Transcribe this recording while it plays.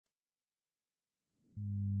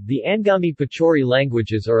The Angami Pochuri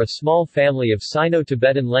languages are a small family of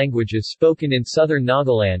Sino-Tibetan languages spoken in southern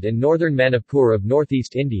Nagaland and northern Manipur of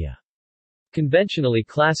northeast India. Conventionally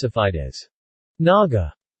classified as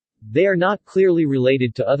Naga, they are not clearly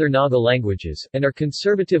related to other Naga languages, and are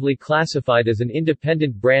conservatively classified as an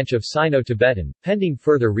independent branch of Sino-Tibetan, pending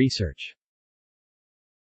further research.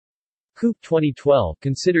 Coop 2012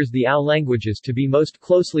 considers the Ao languages to be most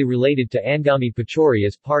closely related to Angami Pochuri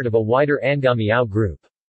as part of a wider Angami Ao group.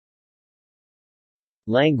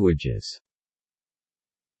 Languages.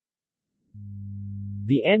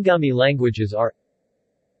 The Angami languages are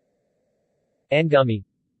Angami,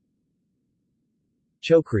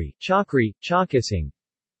 Chokri, Chakri, Chakising,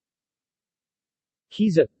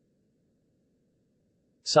 Hiza,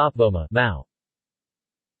 Sapvoma, Mao,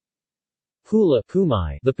 Hula,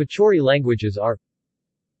 Pumai. The Pochuri languages are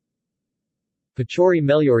Pochuri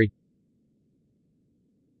Meliori,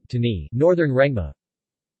 Tani, Northern Rengma,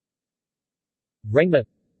 Rengma,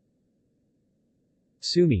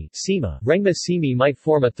 Sumi, Sima. Rengma Simi might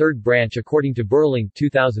form a third branch according to Berling,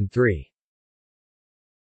 2003.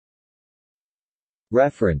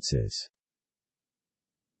 References.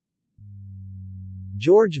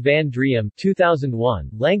 George van Driem, 2001,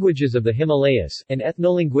 Languages of the Himalayas, an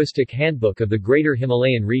Ethnolinguistic Handbook of the Greater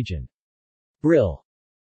Himalayan Region. Brill.